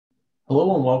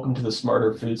Hello and welcome to the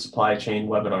Smarter Food Supply Chain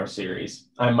webinar series.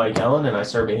 I'm Mike Ellen and I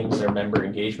serve AIM as their Member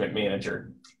Engagement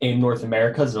Manager. AIM North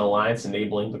America is an alliance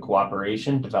enabling the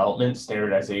cooperation, development,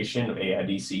 standardization of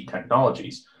AIDC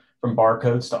technologies. From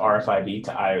barcodes to RFID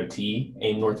to IoT,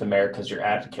 AIM North America is your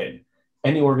advocate.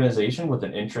 Any organization with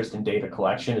an interest in data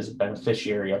collection is a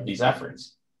beneficiary of these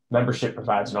efforts. Membership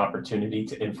provides an opportunity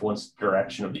to influence the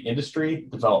direction of the industry,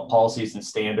 develop policies and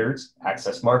standards,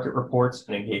 access market reports,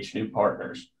 and engage new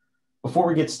partners. Before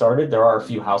we get started, there are a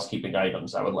few housekeeping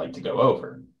items I would like to go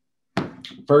over.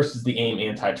 First is the AIM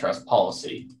antitrust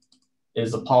policy. It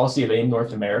is the policy of AIM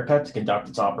North America to conduct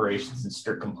its operations in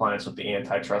strict compliance with the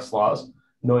antitrust laws.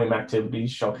 No AIM activities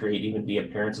shall create even the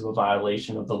appearance of a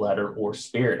violation of the letter or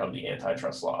spirit of the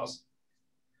antitrust laws.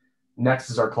 Next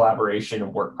is our collaboration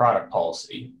and work product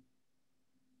policy.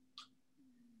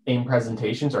 AIM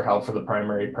presentations are held for the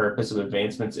primary purpose of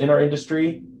advancements in our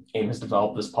industry. AIM has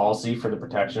developed this policy for the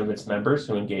protection of its members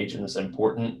who engage in this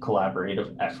important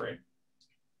collaborative effort.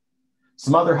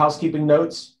 Some other housekeeping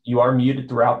notes: you are muted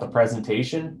throughout the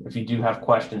presentation. If you do have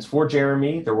questions for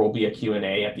Jeremy, there will be a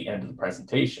Q&A at the end of the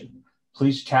presentation.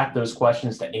 Please chat those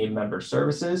questions to AIM Member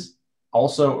Services.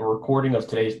 Also, a recording of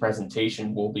today's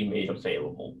presentation will be made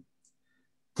available.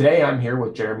 Today, I'm here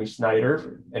with Jeremy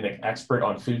Snyder, an expert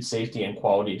on food safety and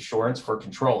quality assurance for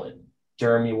Control-It.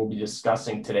 Jeremy will be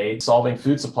discussing today solving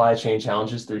food supply chain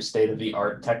challenges through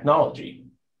state-of-the-art technology.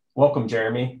 Welcome,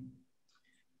 Jeremy.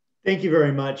 Thank you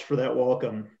very much for that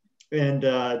welcome. And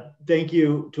thank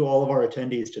you to all of our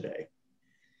attendees today.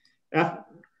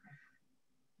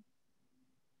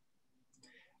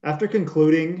 After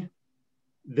concluding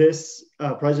this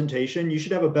presentation, you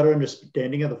should have a better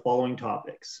understanding of the following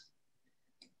topics: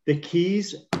 the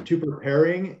keys to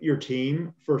preparing your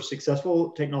team for successful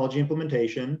technology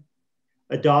implementation,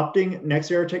 adopting next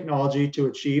era technology to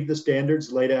achieve the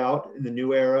standards laid out in the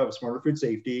new era of smarter food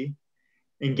safety,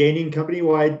 and gaining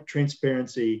company-wide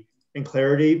transparency and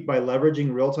clarity by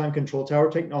leveraging real-time control tower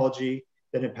technology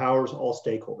that empowers all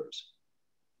stakeholders.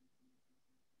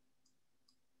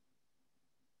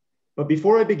 But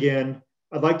before I begin,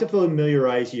 I'd like to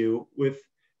familiarize you with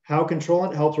how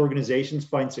Control-It helps organizations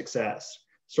find success,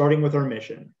 starting with our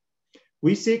mission.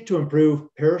 We seek to improve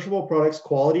perishable products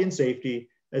quality and safety,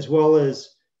 as well as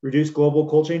reduce global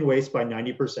cold chain waste by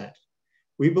 90%.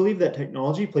 We believe that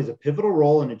technology plays a pivotal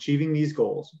role in achieving these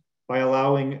goals by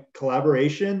allowing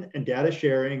collaboration and data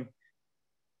sharing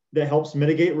that helps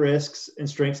mitigate risks and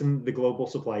strengthen the global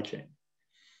supply chain.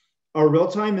 Our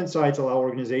real-time insights allow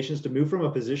organizations to move from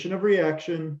a position of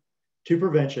reaction to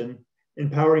prevention,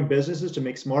 empowering businesses to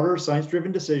make smarter,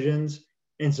 science-driven decisions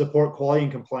and support quality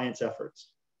and compliance efforts.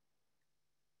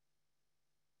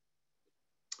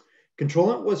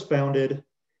 Control-It was founded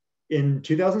in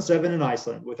 2007 in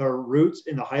Iceland with our roots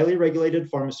in the highly regulated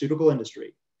pharmaceutical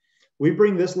industry. We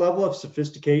bring this level of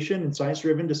sophistication and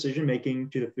science-driven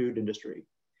decision-making to the food industry.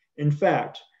 In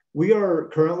fact, we are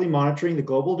currently monitoring the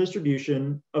global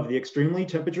distribution of the extremely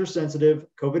temperature-sensitive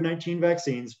COVID-19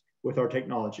 vaccines with our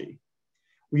technology.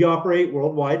 We operate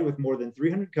worldwide with more than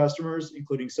 300 customers,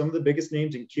 including some of the biggest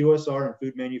names in QSR and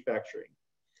food manufacturing.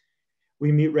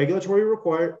 We meet regulatory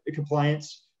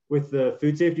compliance with the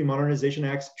Food Safety Modernization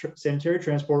Act's sanitary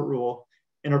transport rule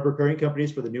and are preparing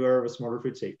companies for the new era of smarter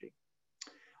food safety.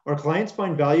 Our clients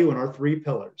find value in our three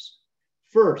pillars.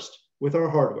 First, with our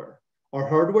hardware. Our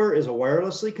hardware is a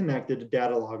wirelessly connected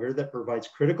data logger that provides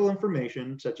critical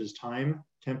information such as time,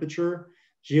 temperature,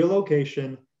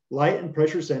 geolocation, light and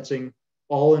pressure sensing,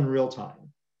 all in real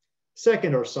time.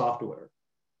 Second, our software.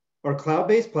 Our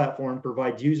cloud-based platform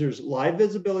provides users live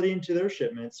visibility into their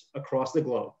shipments across the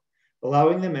globe,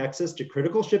 allowing them access to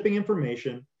critical shipping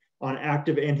information on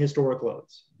active and historic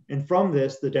loads. And from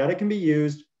this, the data can be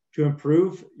used to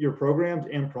improve your programs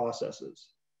and processes.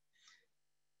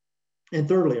 And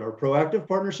thirdly, our proactive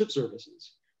partnership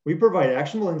services. We provide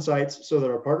actionable insights so that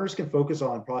our partners can focus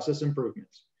on process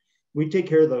improvements. We take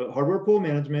care of the hardware pool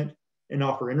management and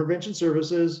offer intervention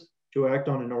services to act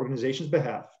on an organization's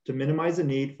behalf to minimize the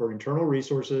need for internal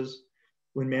resources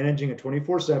when managing a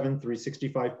 24/7,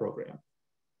 365 program.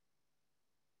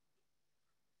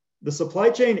 The supply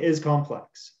chain is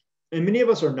complex, and many of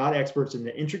us are not experts in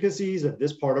the intricacies of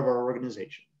this part of our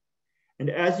organization. And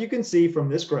as you can see from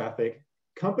this graphic,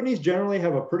 companies generally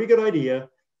have a pretty good idea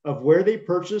of where they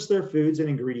purchase their foods and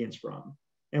ingredients from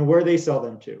and where they sell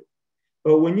them to.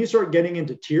 But when you start getting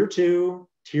into tier 2,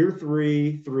 tier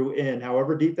 3 through N,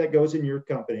 however deep that goes in your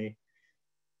company,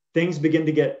 things begin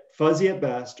to get fuzzy at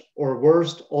best, or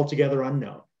worst, altogether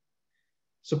unknown.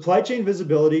 Supply chain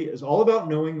visibility is all about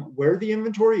knowing where the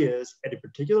inventory is at a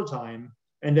particular time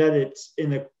and that it's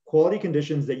in the quality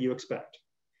conditions that you expect.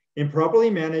 Improperly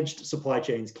managed supply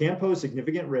chains can pose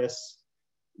significant risks,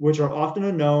 which are often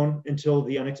unknown until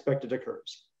the unexpected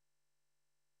occurs.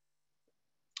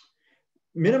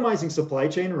 Minimizing supply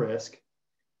chain risk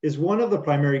is one of the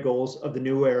primary goals of the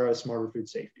new era of smarter food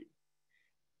safety.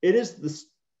 It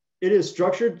is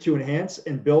structured to enhance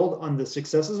and build on the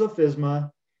successes of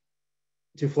FSMA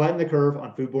to flatten the curve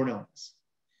on foodborne illness.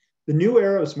 The new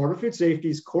era of smarter food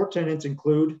safety's core tenets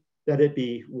include that it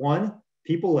be 1,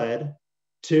 people-led,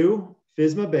 2,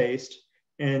 FSMA-based,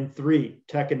 and 3,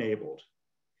 tech-enabled.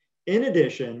 In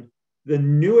addition, the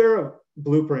new era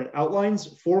blueprint outlines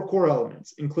 4 core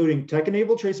elements, including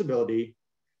tech-enabled traceability,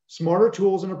 smarter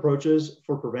tools and approaches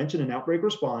for prevention and outbreak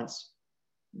response,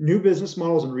 new business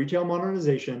models and retail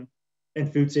modernization,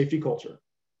 and food safety culture.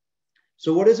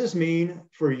 So what does this mean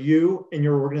for you and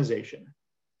your organization?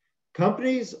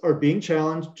 Companies are being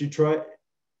challenged to try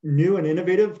new and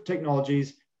innovative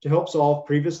technologies to help solve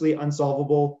previously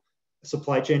unsolvable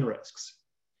supply chain risks.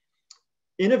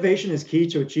 Innovation is key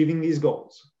to achieving these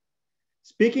goals.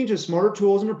 Speaking to smarter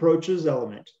tools and approaches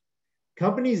element,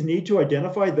 companies need to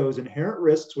identify those inherent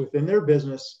risks within their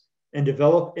business and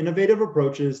develop innovative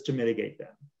approaches to mitigate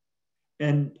them.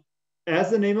 And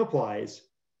as the name applies,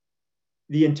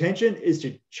 the intention is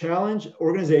to challenge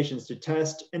organizations to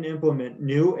test and implement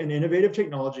new and innovative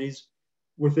technologies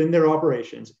within their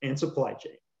operations and supply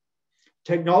chain.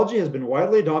 Technology has been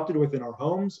widely adopted within our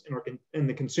homes and in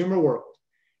the consumer world.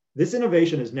 This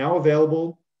innovation is now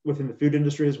available within the food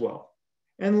industry as well.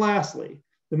 And lastly,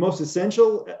 the most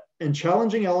essential and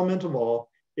challenging element of all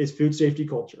is food safety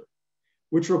culture,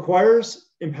 which requires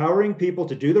empowering people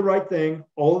to do the right thing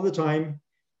all of the time,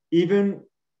 even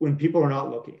when people are not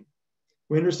looking.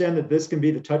 We understand that this can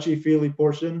be the touchy-feely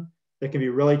portion that can be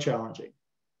really challenging.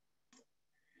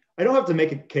 I don't have to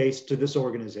make a case to this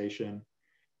organization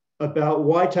about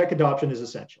why tech adoption is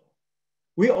essential.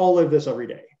 We all live this every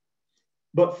day.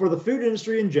 But for the food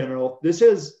industry in general, this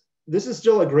is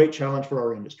still a great challenge for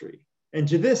our industry. And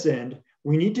to this end,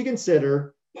 we need to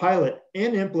consider, pilot,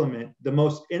 and implement the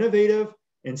most innovative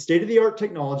and state-of-the-art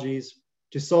technologies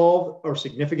to solve our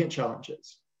significant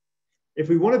challenges. If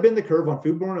we want to bend the curve on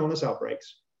foodborne illness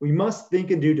outbreaks, we must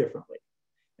think and do differently.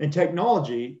 And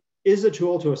technology is a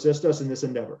tool to assist us in this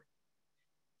endeavor.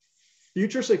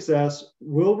 Future success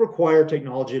will require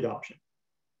technology adoption.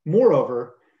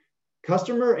 Moreover,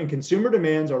 customer and consumer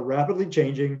demands are rapidly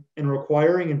changing and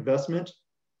requiring investment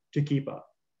to keep up.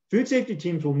 Food safety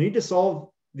teams will need to solve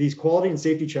these quality and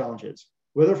safety challenges,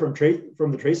 whether from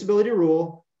the traceability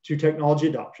rule to technology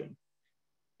adoption.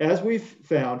 As we've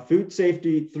found, food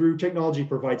safety through technology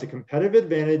provides a competitive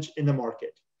advantage in the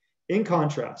market. In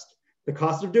contrast, the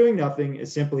cost of doing nothing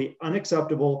is simply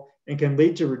unacceptable and can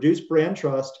lead to reduced brand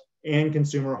trust and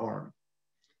consumer harm.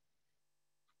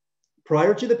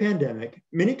 Prior to the pandemic,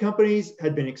 many companies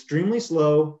had been extremely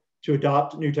slow to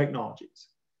adopt new technologies.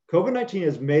 COVID-19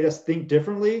 has made us think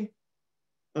differently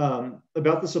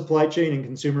about the supply chain and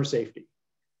consumer safety.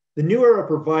 The new era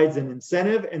provides an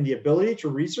incentive and the ability to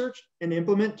research and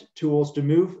implement tools to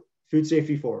move food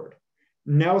safety forward.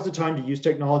 Now is the time to use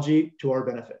technology to our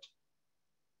benefit.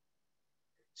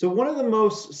 So one of the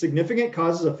most significant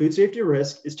causes of food safety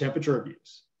risk is temperature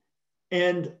abuse.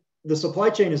 And the supply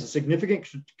chain is a significant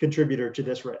contributor to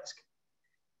this risk.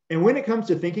 And when it comes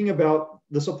to thinking about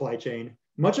the supply chain,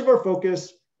 much of our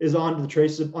focus is on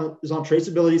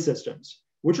traceability systems,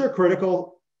 which are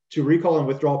critical to recall and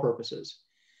withdrawal purposes.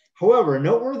 However, a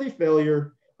noteworthy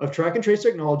failure of track and trace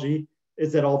technology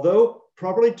is that although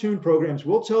properly tuned programs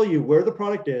will tell you where the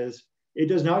product is, it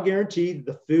does not guarantee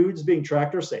the foods being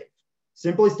tracked are safe.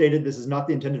 Simply stated, this is not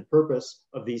the intended purpose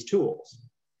of these tools.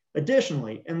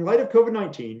 Additionally, in light of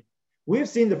COVID-19, we have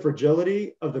seen the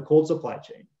fragility of the cold supply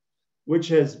chain, which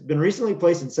has been recently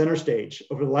placed in center stage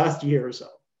over the last year or so.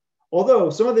 Although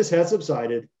some of this has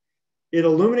subsided, it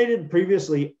illuminated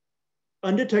previously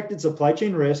undetected supply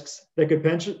chain risks that could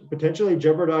potentially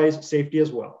jeopardize safety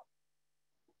as well.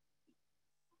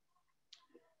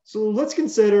 So let's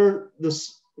consider the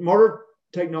smarter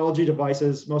technology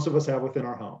devices most of us have within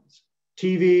our homes.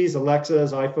 TVs,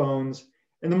 Alexas, iPhones,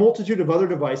 and the multitude of other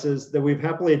devices that we've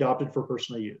happily adopted for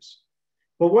personal use.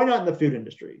 But why not in the food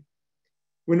industry?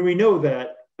 When we know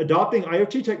that adopting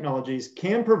IoT technologies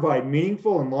can provide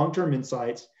meaningful and long-term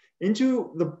insights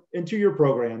into your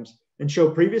programs and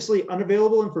show previously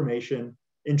unavailable information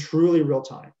in truly real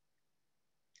time.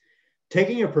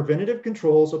 Taking a preventative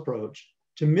controls approach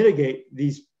to mitigate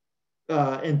these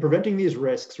and preventing these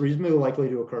risks reasonably likely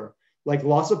to occur, like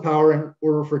loss of power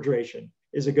or refrigeration,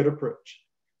 is a good approach.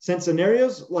 Since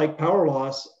scenarios like power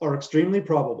loss are extremely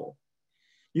probable,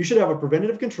 You should have a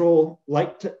preventative control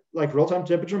like real-time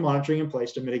temperature monitoring in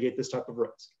place to mitigate this type of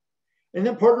risk. And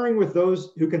then partnering with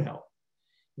those who can help.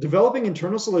 Developing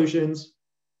internal solutions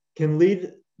can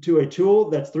lead to a tool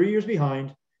that's 3 years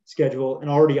behind schedule and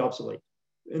already obsolete.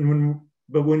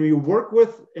 But when you work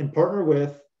with and partner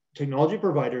with technology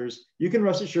providers, you can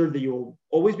rest assured that you will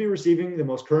always be receiving the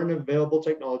most current available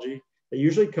technology that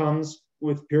usually comes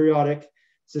with periodic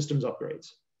systems upgrades.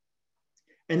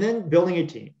 And then building a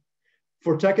team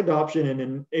for tech adoption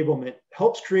and enablement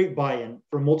helps create buy-in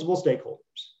from multiple stakeholders.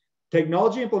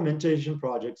 Technology implementation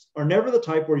projects are never the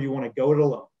type where you want to go it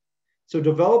alone. So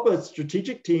develop a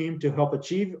strategic team to help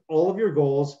achieve all of your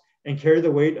goals and carry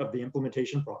the weight of the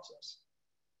implementation process.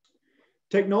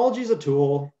 Technology is a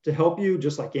tool to help you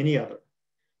just like any other.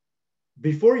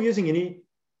 Before using any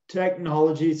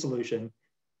technology solution,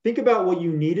 think about what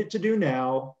you need it to do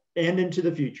now and into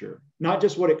the future, not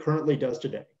just what it currently does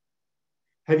today.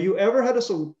 Have you ever had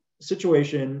a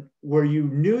situation where you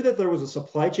knew that there was a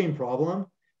supply chain problem,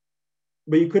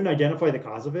 but you couldn't identify the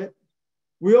cause of it?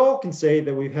 We all can say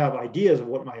that we have ideas of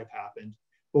what might have happened,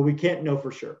 but we can't know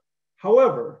for sure.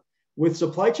 However, with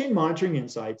supply chain monitoring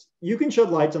insights, you can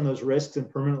shed lights on those risks and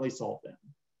permanently solve them.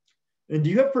 And do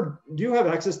you have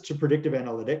access to predictive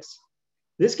analytics?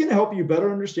 This can help you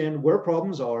better understand where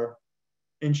problems are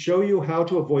and show you how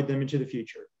to avoid them into the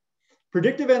future.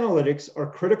 Predictive analytics are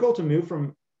critical to move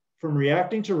from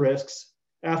reacting to risks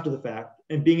after the fact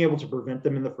and being able to prevent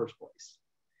them in the first place.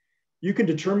 You can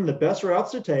determine the best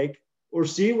routes to take or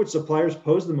see which suppliers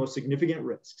pose the most significant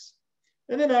risks.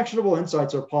 And then actionable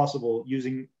insights are possible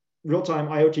using real-time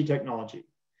IoT technology.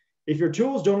 If your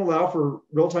tools don't allow for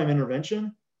real-time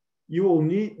intervention, you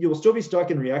will still be stuck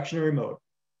in reactionary mode.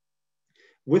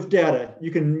 With data,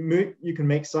 you can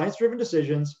make science-driven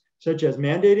decisions, such as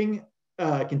mandating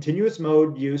continuous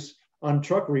mode use on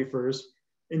truck reefers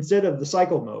instead of the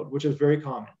cycle mode, which is very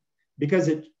common, because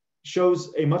it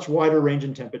shows a much wider range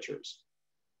in temperatures.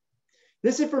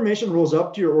 This information rolls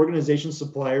up to your organization's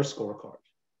supplier scorecard,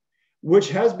 which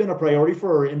has been a priority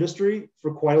for our industry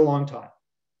for quite a long time.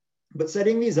 But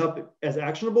setting these up as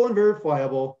actionable and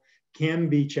verifiable can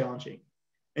be challenging.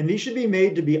 And these should be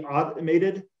made to be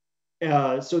automated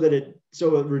so it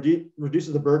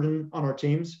reduces the burden on our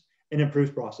teams and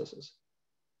improves processes.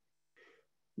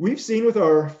 We've seen with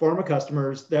our pharma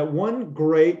customers that one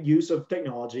great use of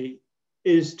technology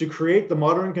is to create the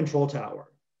modern control tower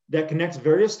that connects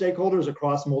various stakeholders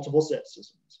across multiple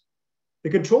systems. The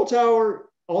control tower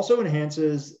also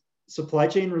enhances supply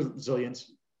chain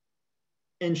resilience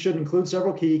and should include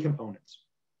several key components.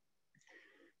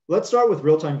 Let's start with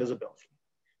real-time visibility,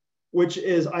 which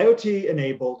is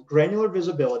IoT-enabled granular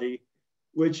visibility,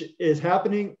 which is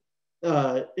happening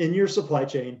in your supply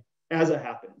chain as it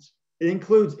happens. It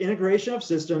includes integration of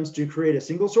systems to create a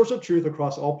single source of truth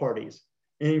across all parties.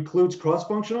 It includes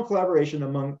cross-functional collaboration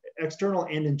among external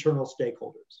and internal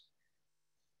stakeholders.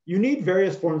 You need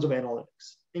various forms of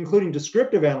analytics, including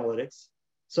descriptive analytics,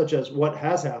 such as what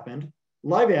has happened,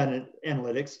 live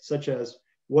analytics, such as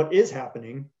what is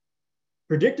happening,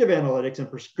 predictive analytics,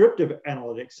 and prescriptive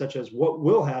analytics, such as what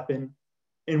will happen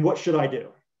and what should I do.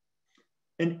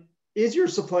 And is your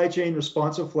supply chain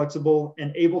responsive, flexible,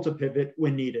 and able to pivot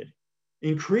when needed?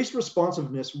 Increased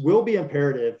responsiveness will be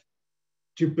imperative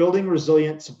to building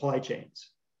resilient supply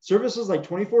chains. Services like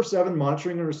 24/7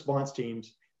 monitoring and response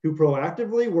teams who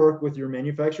proactively work with your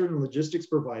manufacturing and logistics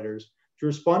providers to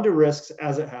respond to risks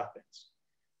as it happens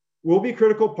will be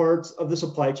critical parts of the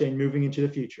supply chain moving into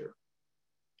the future.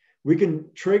 We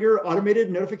can trigger automated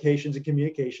notifications and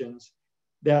communications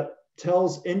that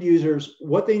tells end users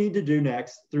what they need to do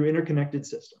next through interconnected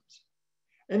systems.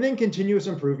 And then continuous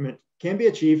improvement can be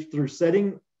achieved through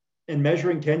setting and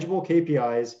measuring tangible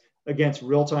KPIs against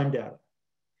real-time data.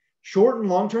 Short and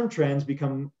long-term trends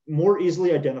become more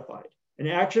easily identified, and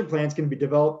action plans can be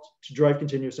developed to drive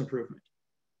continuous improvement.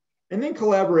 And then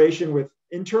collaboration with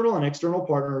internal and external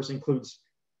partners includes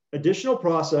additional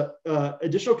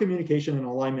communication and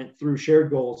alignment through shared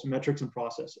goals, metrics, and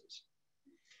processes.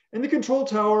 And the control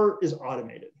tower is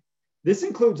automated. This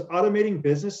includes automating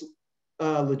business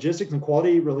logistics and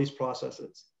quality release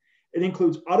processes. It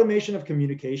includes automation of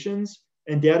communications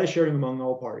and data sharing among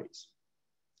all parties.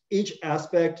 Each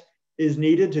aspect is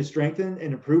needed to strengthen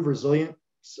and improve resilience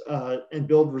and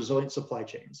build resilient supply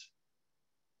chains.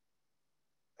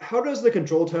 How does the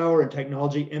control tower and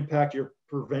technology impact your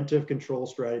preventive control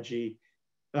strategy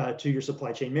to your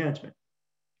supply chain management?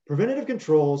 Preventative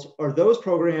controls are those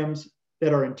programs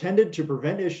that are intended to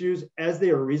prevent issues as they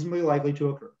are reasonably likely to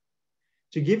occur.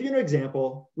 To give you an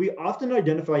example, we often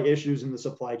identify issues in the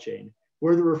supply chain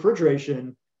where the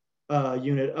refrigeration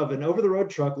unit of an over-the-road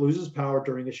truck loses power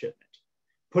during a shipment,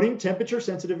 putting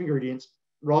temperature-sensitive ingredients,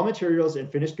 raw materials,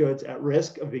 and finished goods at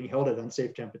risk of being held at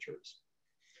unsafe temperatures.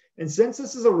 And since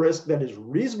this is a risk that is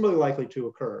reasonably likely to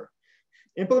occur,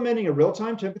 implementing a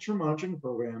real-time temperature monitoring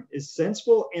program is a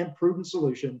sensible and prudent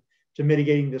solution to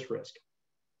mitigating this risk.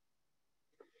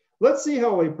 Let's see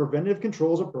how a preventative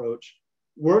controls approach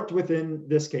worked within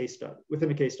a case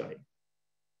study.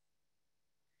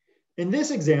 In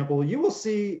this example, you will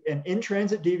see an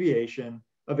in-transit deviation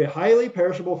of a highly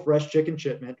perishable fresh chicken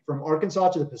shipment from Arkansas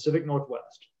to the Pacific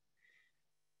Northwest.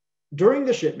 During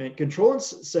the shipment, control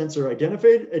sensor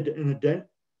identified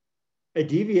a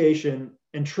deviation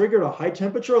and triggered a high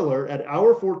temperature alert at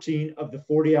hour 14 of the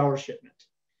 40-hour shipment.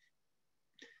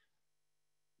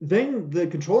 Then the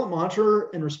control and monitor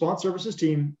and response services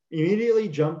team immediately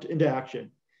jumped into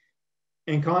action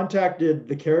and contacted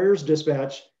the carrier's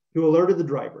dispatch, who alerted the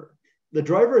driver. The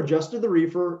driver adjusted the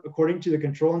reefer according to the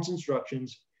control's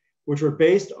instructions, which were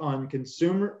based on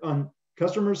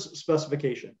customer's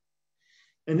specification.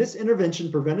 And this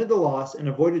intervention prevented the loss and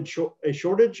avoided a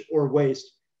shortage or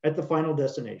waste at the final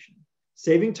destination,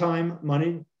 saving time,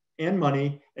 money, and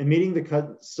meeting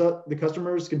the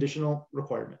customer's conditional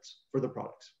requirements for the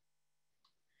products.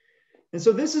 And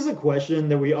so this is a question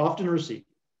that we often receive.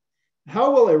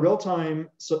 How will a real-time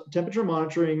temperature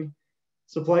monitoring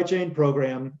supply chain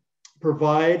program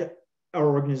provide our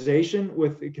organization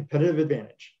with a competitive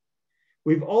advantage?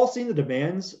 We've all seen the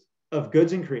demands of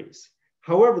goods increase.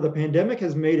 However, the pandemic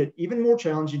has made it even more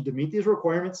challenging to meet these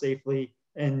requirements safely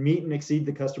and meet and exceed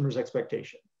the customer's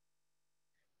expectation.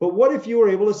 But what if you were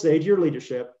able to say to your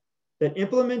leadership that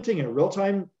implementing a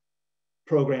real-time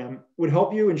program would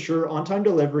help you ensure on-time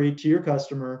delivery to your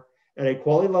customer at a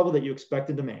quality level that you expect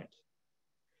and demand?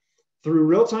 Through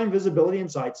real-time visibility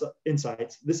insights,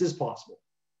 this is possible.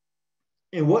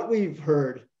 And what we've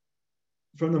heard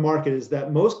from the market is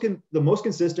that the most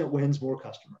consistent wins more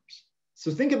customers. So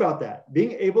think about that.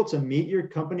 Being able to meet your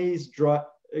company's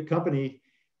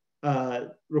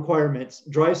requirements,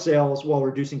 drive sales while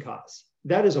reducing costs.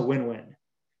 That is a win-win.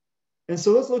 And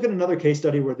so let's look at another case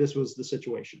study where this was the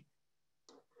situation.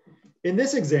 In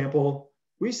this example,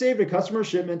 we saved a customer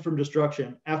shipment from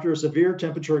destruction after a severe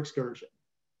temperature excursion.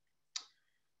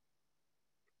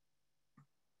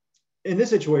 In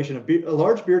this situation, a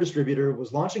large beer distributor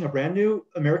was launching a brand new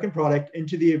American product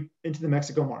into the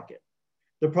Mexico market.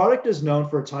 The product is known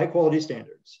for its high quality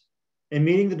standards, and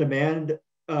meeting the demand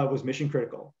was mission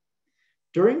critical.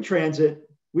 During transit,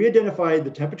 we identified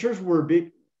the temperatures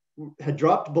had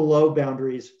dropped below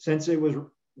boundaries once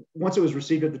it was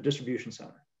received at the distribution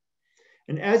center.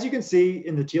 And as you can see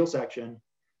in the teal section,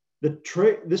 this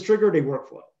triggered a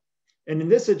workflow. And in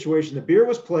this situation, the beer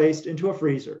was placed into a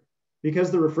freezer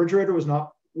because the refrigerator was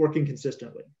not working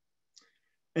consistently.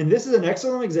 And this is an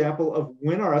excellent example of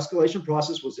when our escalation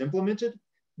process was implemented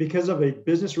because of a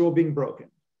business rule being broken.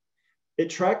 It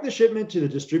tracked the shipment to the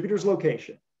distributor's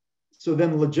location. So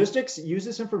then logistics used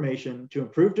this information to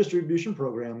improve distribution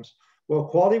programs, while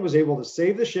quality was able to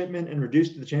save the shipment and reduce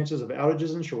the chances of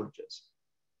outages and shortages.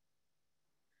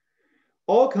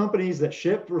 All companies that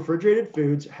ship refrigerated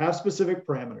foods have specific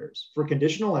parameters for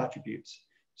conditional attributes,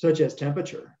 such as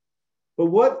temperature. But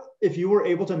what if you were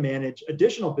able to manage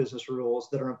additional business rules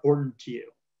that are important to you?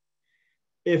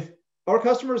 If our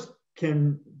customers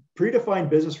can predefine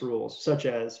business rules, such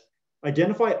as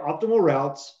identify optimal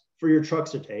routes for your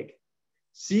trucks to take,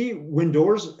 see when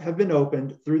doors have been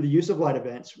opened through the use of light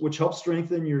events, which helps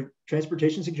strengthen your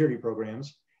transportation security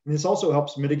programs. And this also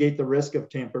helps mitigate the risk of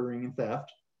tampering and theft.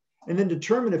 And then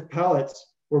determine if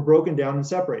pallets were broken down and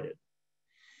separated.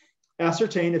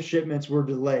 Ascertain if shipments were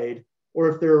delayed or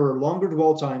if there were longer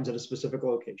dwell times at a specific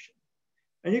location.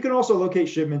 And you can also locate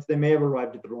shipments that may have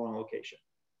arrived at the wrong location.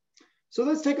 So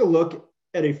let's take a look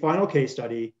at a final case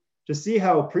study to see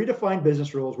how predefined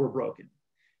business rules were broken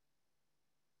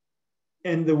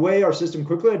and the way our system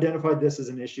quickly identified this as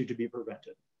an issue to be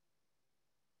prevented.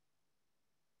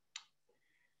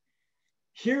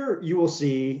 Here you will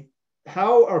see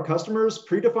how our customers'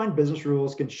 predefined business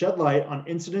rules can shed light on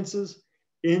incidences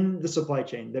in the supply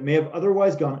chain that may have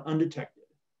otherwise gone undetected.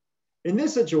 In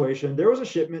this situation, there was a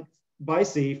shipment by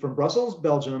sea from Brussels,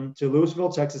 Belgium to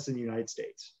Louisville, Texas in the United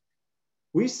States.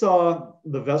 We saw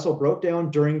the vessel broke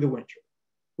down during the winter,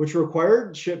 which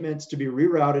required shipments to be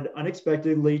rerouted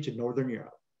unexpectedly to Northern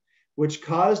Europe, which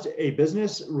caused a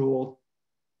business rule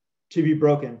to be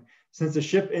broken since the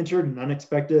ship entered an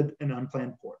unexpected and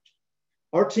unplanned port.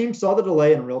 Our team saw the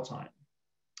delay in real time.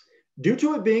 Due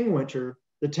to it being winter,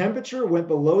 the temperature went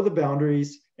below the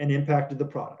boundaries and impacted the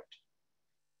product.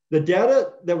 The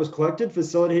data that was collected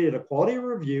facilitated a quality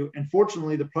review, and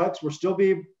fortunately, the products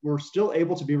were still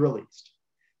able to be released.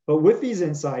 But with these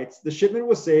insights, the shipment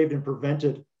was saved and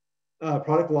prevented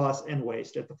product loss and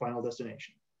waste at the final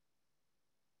destination.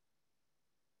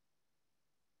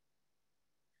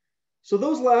 So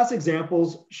those last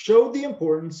examples showed the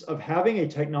importance of having a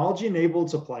technology-enabled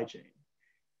supply chain.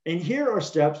 And here are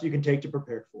steps you can take to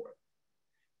prepare for it.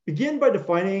 Begin by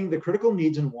defining the critical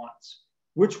needs and wants,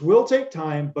 which will take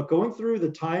time, but going through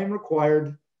the time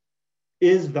required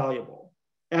is valuable,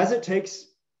 as it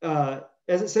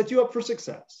sets you up for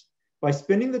success. By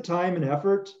spending the time and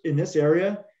effort in this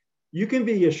area, you can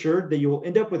be assured that you will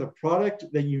end up with a product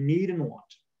that you need and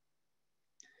want.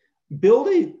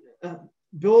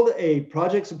 Build a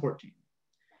project support team.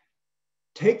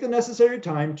 Take the necessary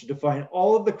time to define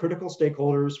all of the critical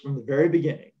stakeholders from the very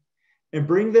beginning and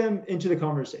bring them into the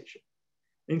conversation,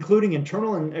 including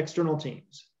internal and external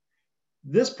teams.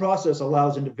 This process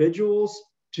allows individuals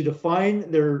to define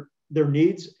their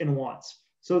needs and wants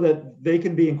so that they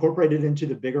can be incorporated into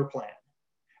the bigger plan,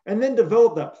 and then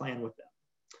develop that plan with them,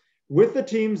 with the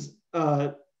teams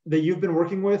that you've been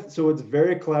working with, so it's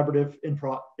very collaborative in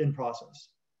process.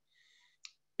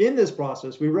 In this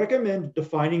process, we recommend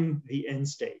defining the end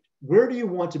state. Where do you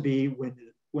want to be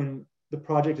when the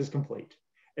project is complete?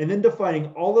 And then defining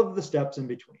all of the steps in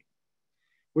between,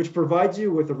 which provides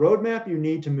you with the roadmap you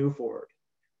need to move forward.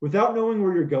 Without knowing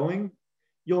where you're going,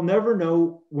 you'll never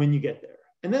know when you get there.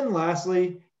 And then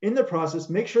lastly, in the process,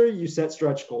 make sure you set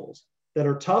stretch goals that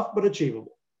are tough but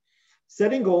achievable.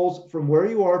 Setting goals from where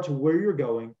you are to where you're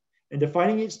going and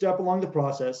defining each step along the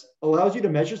process allows you to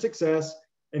measure success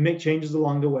and make changes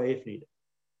along the way if needed.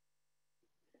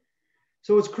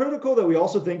 So it's critical that we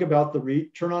also think about the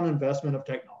return on investment of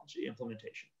technology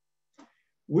implementation.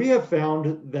 We have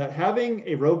found that having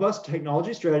a robust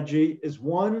technology strategy is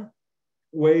one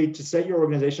way to set your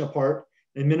organization apart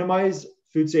and minimize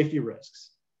food safety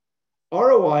risks.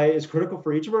 ROI is critical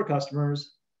for each of our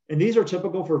customers, and these are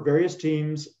typical for various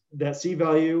teams that see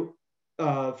value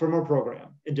from our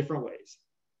program in different ways.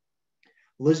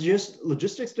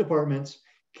 Logistics departments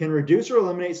can reduce or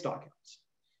eliminate stockouts,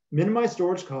 minimize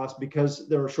storage costs because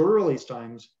there are shorter release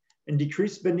times, and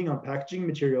decrease spending on packaging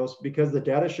materials because the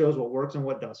data shows what works and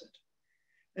what doesn't.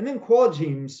 And then quality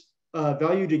teams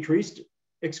value decreased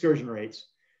excursion rates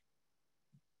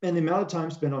and the amount of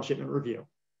time spent on shipment review.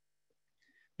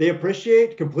 They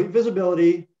appreciate complete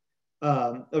visibility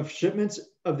of the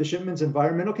shipment's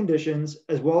environmental conditions,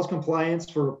 as well as compliance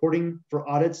for reporting for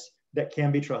audits that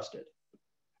can be trusted.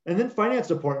 And then finance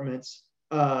departments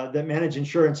that manage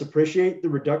insurance appreciate the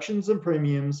reductions in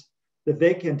premiums that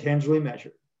they can tangibly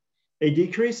measure. A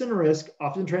decrease in risk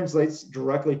often translates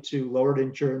directly to lowered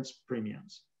insurance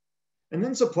premiums. And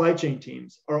then supply chain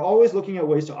teams are always looking at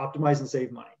ways to optimize and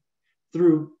save money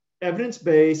through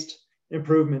evidence-based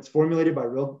improvements formulated by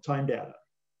real-time data.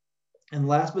 And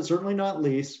last but certainly not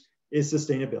least is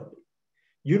sustainability.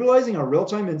 Utilizing our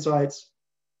real-time insights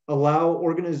allow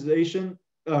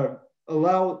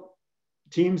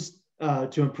teams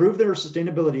to improve their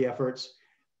sustainability efforts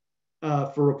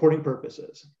for reporting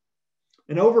purposes.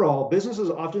 And overall, businesses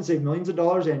often save millions of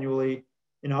dollars annually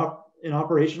in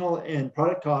operational and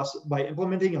product costs by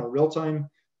implementing our real-time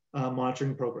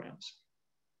monitoring programs.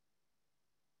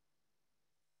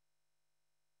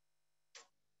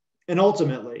 And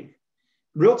ultimately,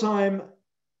 real-time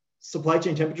supply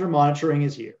chain temperature monitoring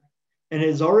is here, and it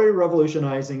is already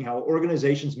revolutionizing how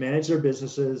organizations manage their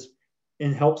businesses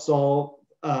and help solve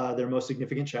their most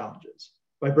significant challenges.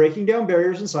 By breaking down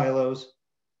barriers and silos,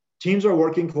 teams are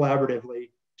working collaboratively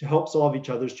to help solve each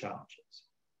other's challenges.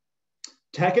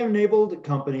 Tech-enabled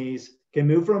companies can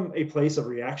move from a place of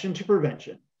reaction to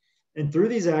prevention, and through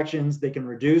these actions, they can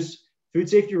reduce food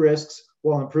safety risks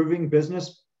while improving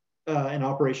business and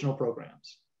operational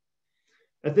programs.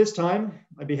 At this time,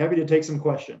 I'd be happy to take some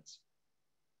questions.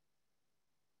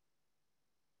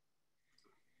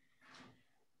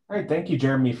 All right, thank you,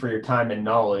 Jeremy, for your time and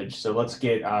knowledge. So let's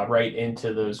get right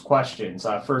into those questions.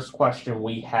 First question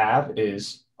we have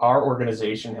is, our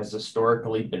organization has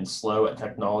historically been slow at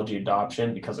technology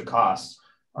adoption because of costs.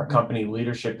 Our company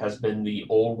leadership has been the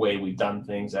old way we've done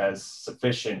things as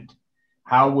sufficient.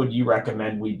 How would you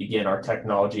recommend we begin our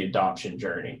technology adoption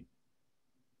journey?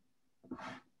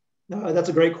 That's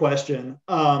a great question.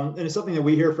 And it's something that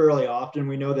we hear fairly often.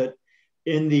 We know that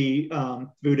in the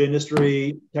food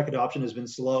industry, tech adoption has been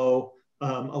slow.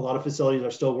 A lot of facilities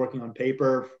are still working on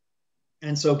paper.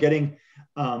 And so adopting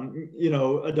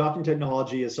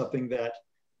technology is something that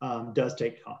does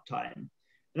take time.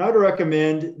 And I would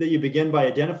recommend that you begin by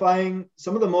identifying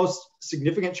some of the most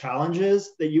significant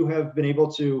challenges that you have been able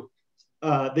to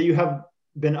that you have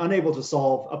been unable to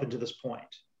solve up until this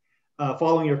point,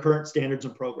 following your current standards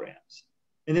and programs,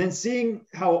 and then seeing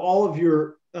how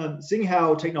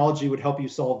technology would help you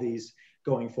solve these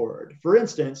going forward. For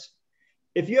instance,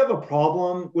 if you have a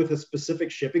problem with a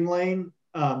specific shipping lane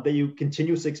that you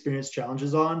continuously experience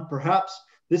challenges on, perhaps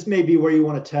this may be where you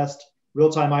want to test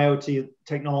real-time IoT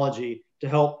technology to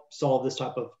help solve this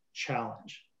type of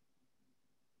challenge.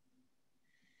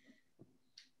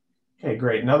 Okay,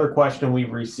 great. Another question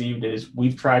we've received is,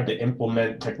 we've tried to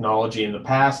implement technology in the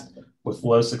past with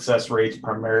low success rates,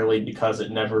 primarily because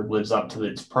it never lives up to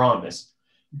its promise.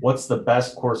 What's the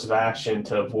best course of action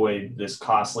to avoid this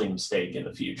costly mistake in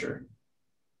the future?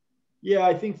 Yeah,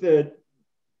 I think that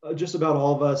just about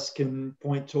all of us can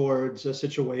point towards a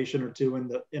situation or two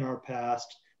in our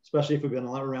past, especially if we've been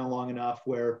around long enough,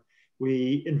 where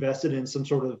we invested in some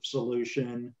sort of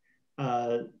solution,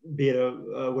 be it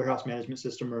a warehouse management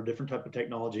system or a different type of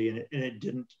technology, and it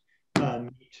didn't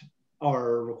meet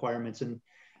our requirements. And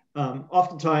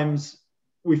oftentimes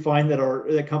we find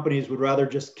that companies would rather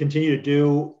just continue to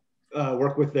do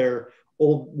work with their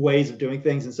old ways of doing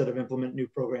things instead of implement new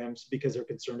programs because they're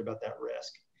concerned about that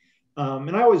risk.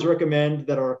 And I always recommend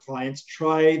that our clients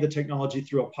try the technology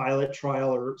through a pilot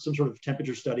trial or some sort of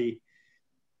temperature study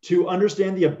to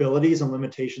understand the abilities and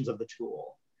limitations of the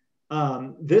tool.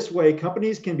 This way,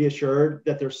 companies can be assured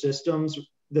that the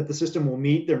system will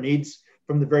meet their needs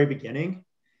from the very beginning.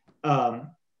 And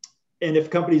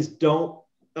if companies don't,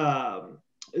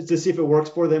 to see if it works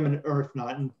for them or if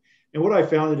not. And what I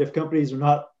found that if companies are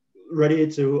not ready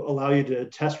to allow you to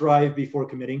test drive before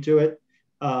committing to it,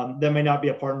 that may not be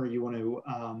a partner you want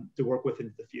to work with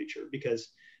into the future, because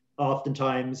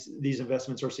oftentimes these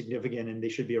investments are significant and they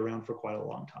should be around for quite a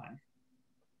long time.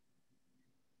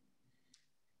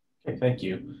 Okay, thank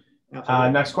you.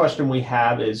 Next question we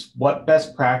have is, what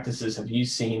best practices have you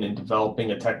seen in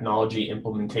developing a technology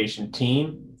implementation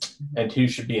team, and who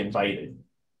should be invited?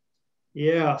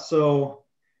 Yeah, so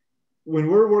when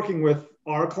we're working with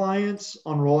our clients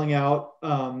on rolling out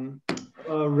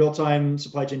a real-time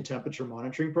supply chain temperature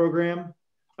monitoring program,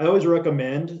 I always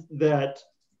recommend that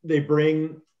they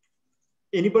bring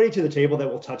anybody to the table that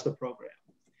will touch the program.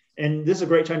 And this is a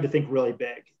great time to think really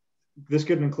big. This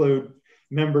could include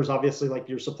members, obviously, like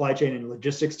your supply chain and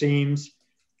logistics teams,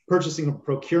 purchasing and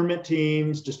procurement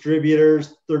teams,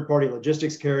 distributors, third-party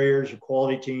logistics carriers, your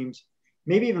quality teams,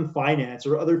 maybe even finance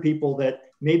or other people that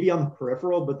may be on the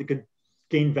peripheral, but they could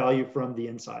gain value from the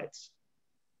insights.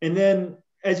 And then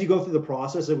as you go through the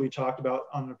process that we talked about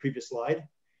on the previous slide,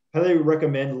 I highly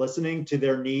recommend listening to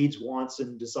their needs, wants,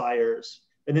 and desires,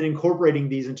 and then incorporating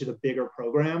these into the bigger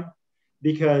program,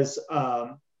 because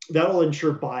that'll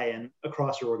ensure buy-in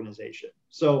across your organization.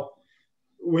 So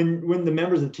when the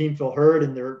members of the team feel heard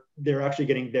and they're actually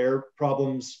getting their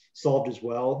problems solved as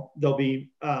well, they'll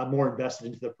be more invested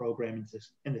into the program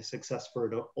and the success for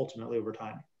it ultimately over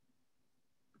time.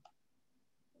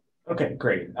 Okay,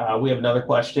 great. We have another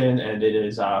question, and it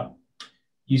is,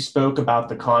 you spoke about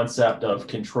the concept of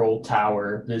control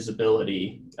tower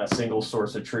visibility, a single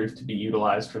source of truth to be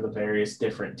utilized for the various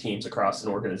different teams across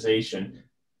an organization.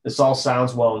 This all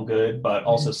sounds well and good, but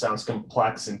also sounds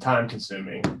complex and time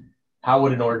consuming. How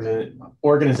would an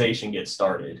organization get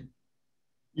started?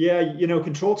 Yeah,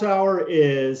 control tower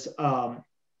is,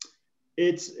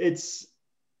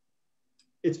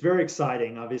 it's very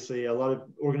exciting. Obviously, a lot of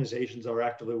organizations are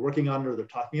actively working on it or they're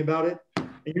talking about it.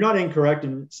 And you're not incorrect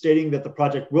in stating that the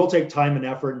project will take time and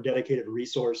effort and dedicated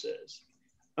resources.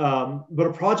 But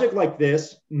a project like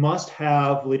this must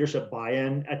have leadership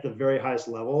buy-in at the very highest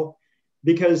level,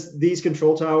 because these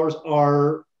control towers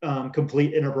are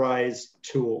complete enterprise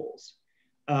tools.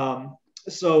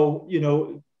 So,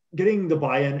 getting the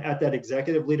buy-in at that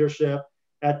executive leadership,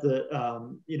 at the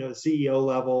CEO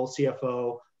level,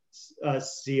 CFO,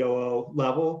 COO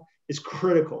level is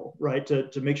critical, right?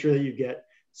 To make sure that you get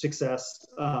success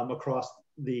across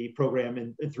the program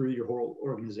and through your whole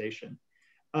organization.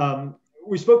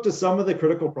 We spoke to some of the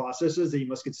critical processes that you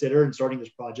must consider in starting this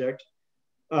project.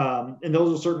 And those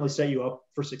will certainly set you up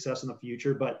for success in the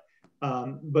future, but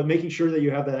making sure that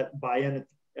you have that buy-in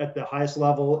at the highest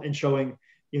level and showing,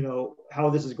 how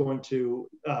this is going to,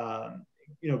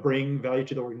 bring value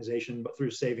to the organization, but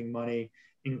through saving money,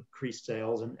 increased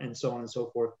sales, and so on and so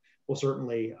forth, will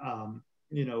certainly,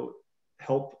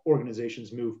 help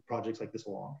organizations move projects like this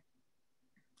along.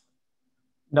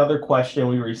 Another question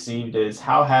we received is,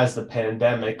 how has the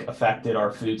pandemic affected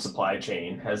our food supply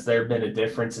chain? Has there been a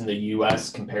difference in the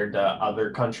US compared to other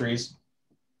countries?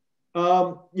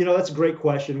 That's a great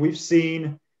question. We've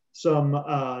seen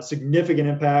some significant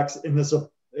impacts in the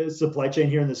supply chain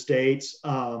here in the States.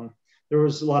 there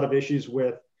was a lot of issues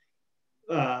with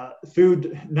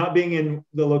food not being in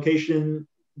the location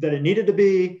that it needed to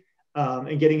be,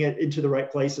 and getting it into the right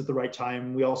place at the right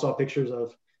time. We all saw pictures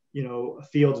of,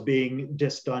 fields being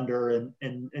disked under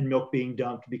and milk being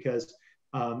dumped because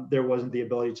there wasn't the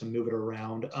ability to move it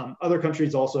around. Other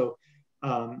countries also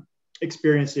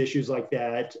experienced issues like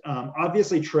that.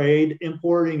 Obviously, trade,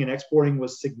 importing and exporting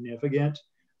was significant.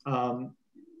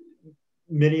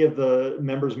 Many of the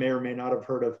members may or may not have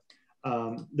heard of,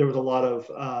 there was a lot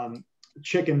of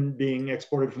chicken being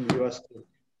exported from the US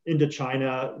into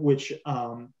China, which,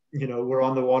 were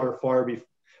on the water far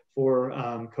before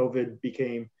COVID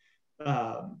became,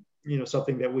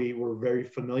 something that we were very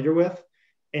familiar with.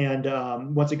 And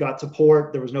once it got to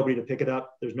port, there was nobody to pick it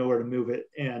up. There's nowhere to move it,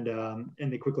 and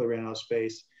they quickly ran out of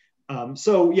space.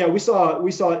 So yeah, we saw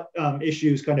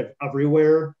issues kind of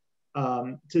everywhere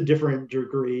to different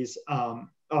degrees.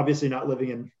 Obviously, not living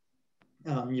in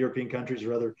European countries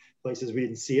or other places, we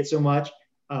didn't see it so much,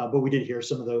 but we did hear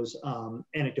some of those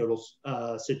anecdotal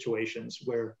situations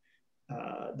where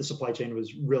the supply chain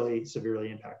was really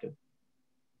severely impacted.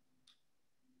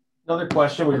 Another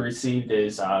question we received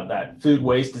is that food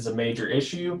waste is a major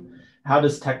issue. How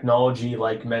does technology,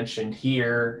 like mentioned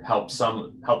here, help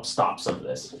stop some of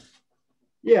this?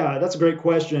 Yeah, that's a great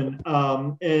question.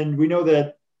 And we know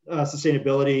that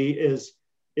sustainability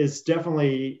is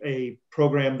definitely a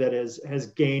program that has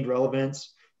gained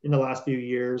relevance in the last few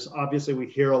years. Obviously, we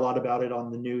hear a lot about it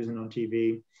on the news and on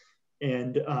TV,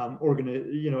 and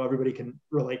everybody can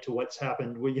relate to what's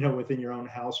happened, within your own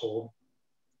household.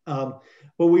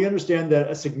 But we understand that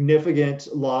a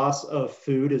significant loss of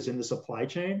food is in the supply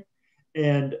chain,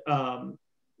 and a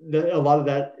lot of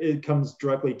that comes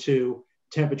directly to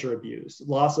temperature abuse,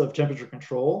 loss of temperature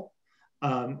control.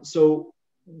 So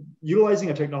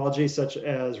utilizing a technology such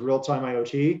as real-time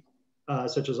IoT,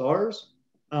 such as ours,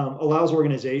 allows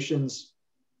organizations,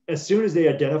 as soon as they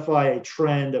identify a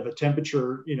trend of a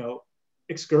temperature,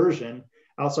 excursion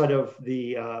outside of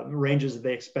the ranges that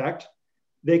they expect,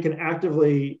 they can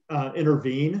actively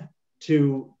intervene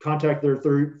to contact their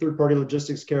third-party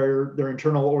logistics carrier, their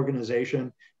internal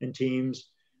organization and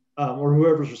teams, or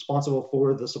whoever's responsible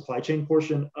for the supply chain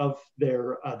portion of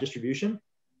their distribution,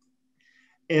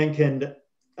 and can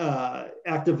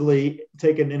actively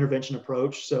take an intervention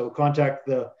approach. So contact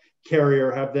the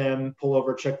carrier, have them pull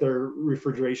over, check their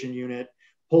refrigeration unit,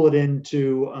 pull it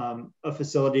into a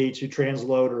facility to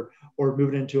transload or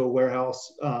move it into a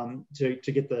warehouse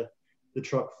to get the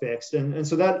truck fixed. And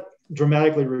so that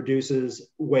dramatically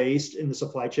reduces waste in the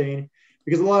supply chain,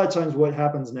 because a lot of times what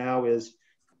happens now is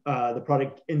the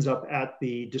product ends up at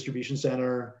the distribution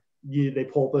center, they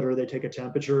pulp it or they take a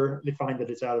temperature, they find that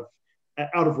it's out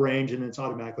of range and it's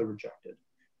automatically rejected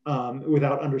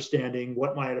without understanding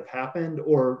what might have happened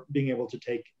or being able to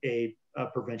take a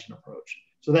prevention approach.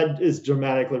 So that is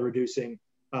dramatically reducing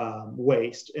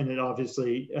waste, and it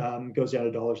obviously goes down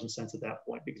to dollars and cents at that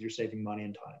point because you're saving money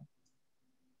and time.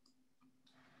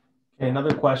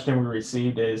 Another question we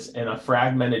received is, in a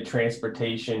fragmented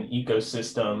transportation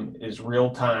ecosystem, is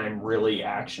real-time really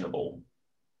actionable?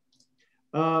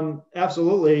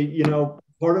 Absolutely.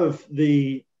 Part of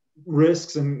the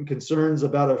risks and concerns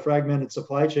about a fragmented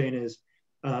supply chain is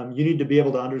you need to be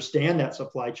able to understand that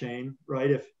supply chain,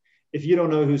 right? If you don't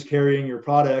know who's carrying your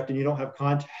product and you don't have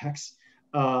contacts,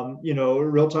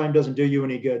 real time doesn't do you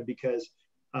any good because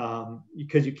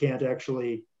you can't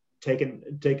actually take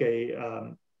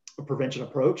a prevention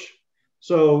approach.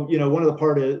 So, one of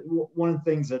the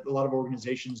things that a lot of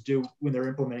organizations do when they're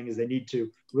implementing is they need to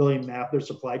really map their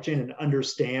supply chain and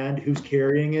understand who's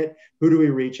carrying it, who do we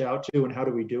reach out to, and how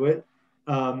do we do it?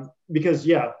 Because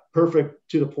perfect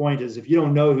to the point is, if you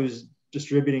don't know who's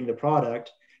distributing the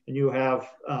product and you have,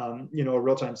 a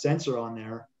real-time sensor on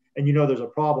there and there's a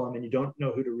problem and you don't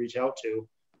know who to reach out to,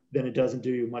 then it doesn't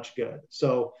do you much good.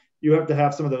 So you have to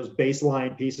have some of those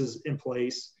baseline pieces in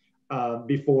place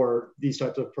before these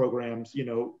types of programs,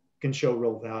 can show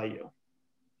real value.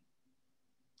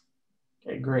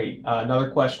 Okay, great. Another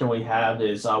question we have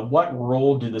is, what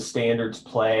role do the standards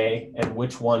play and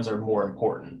which ones are more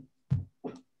important?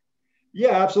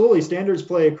 Yeah, absolutely. Standards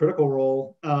play a critical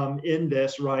role in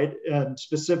this, right? And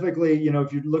specifically,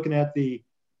 if you're looking at the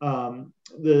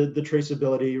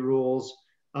traceability rules,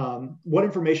 what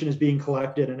information is being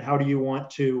collected and how do you want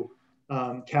to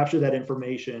capture that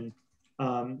information?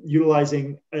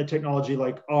 Utilizing a technology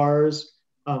like ours,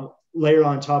 layer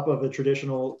on top of a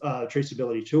traditional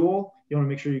traceability tool. You want to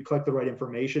make sure you collect the right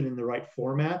information in the right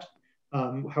format.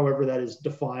 However that is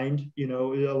defined, a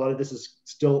lot of this is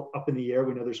still up in the air.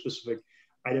 We know there's specific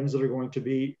items that are going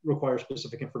to require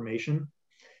specific information.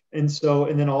 And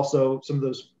then also some of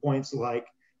those points like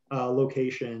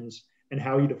locations and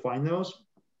how you define those.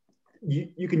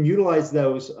 You can utilize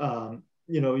those,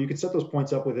 you can set those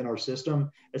points up within our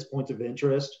system as points of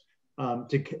interest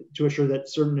to assure that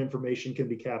certain information can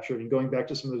be captured. And going back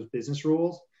to some of those business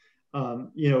rules,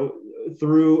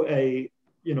 through an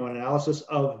analysis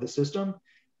of the system,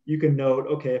 you can note,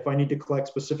 okay, if I need to collect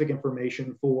specific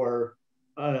information for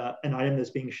an item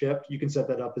that's being shipped, you can set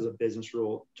that up as a business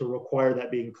rule to require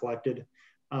that being collected,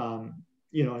 and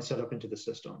set up into the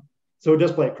system. So it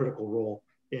does play a critical role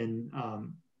in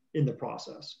the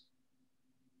process.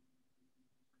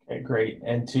 Okay, great.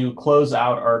 And to close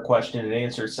out our question and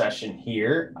answer session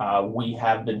here, we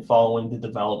have been following the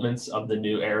developments of the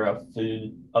new era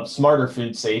of smarter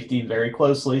food safety very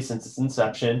closely since its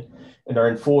inception and are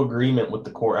in full agreement with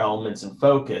the core elements and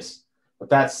focus. With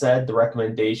that said, the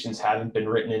recommendations haven't been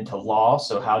written into law,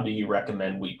 so how do you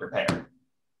recommend we prepare?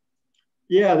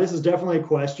 Yeah, this is definitely a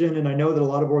question, and I know that a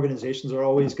lot of organizations are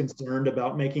always concerned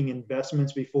about making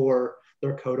investments before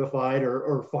they're codified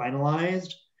or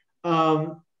finalized.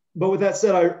 But with that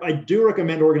said, I do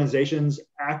recommend organizations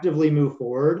actively move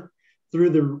forward through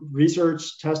the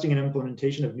research, testing, and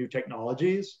implementation of new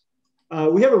technologies.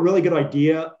 We have a really good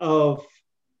idea of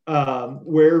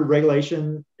where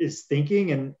regulation is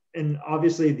thinking, and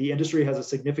obviously the industry has a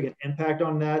significant impact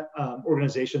on that.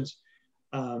 Organizations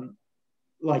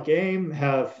like AIM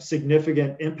have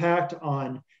significant impact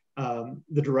on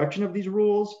the direction of these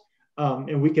rules,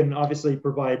 and we can obviously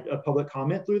provide a public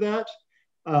comment through that.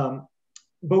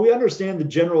 But we understand the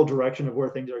general direction of where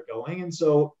things are going. And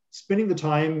so spending the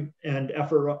time and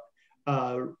effort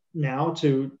now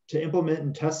to implement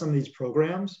and test some of these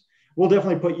programs will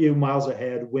definitely put you miles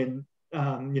ahead when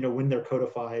they're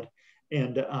codified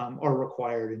and are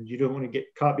required. And you don't want to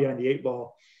get caught behind the 8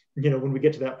 ball, when we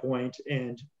get to that point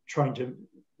and trying to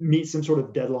meet some sort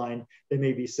of deadline that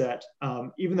may be set,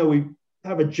 even though we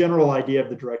have a general idea of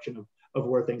the direction of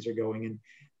where things are going.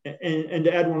 And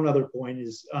to add one other point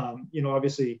is,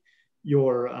 obviously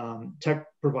your tech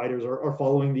providers are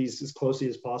following these as closely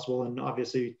as possible and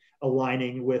obviously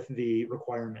aligning with the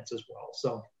requirements as well.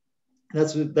 So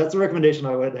that's a recommendation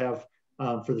I would have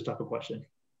for this type of question.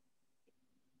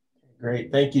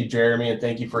 Great. Thank you, Jeremy. And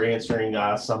thank you for answering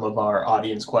some of our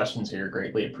audience questions here.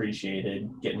 Greatly appreciated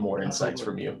getting more insights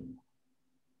from you.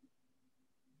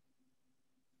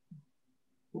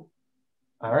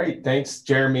 All right. Thanks,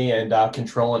 Jeremy and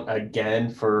Control again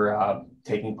for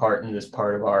taking part in this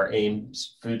part of our AIM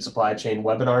Food Supply Chain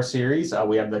webinar series.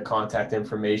 We have the contact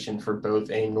information for both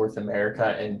AIM North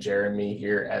America and Jeremy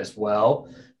here as well.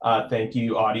 Thank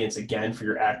you, audience, again for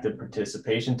your active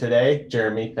participation today.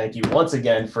 Jeremy, thank you once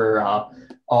again for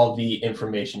all the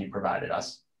information you provided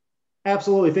us.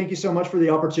 Absolutely. Thank you so much for the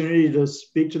opportunity to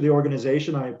speak to the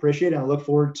organization. I appreciate it. I look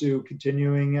forward to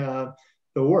continuing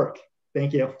the work.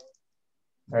 Thank you.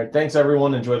 All right. Thanks,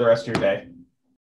 everyone. Enjoy the rest of your day.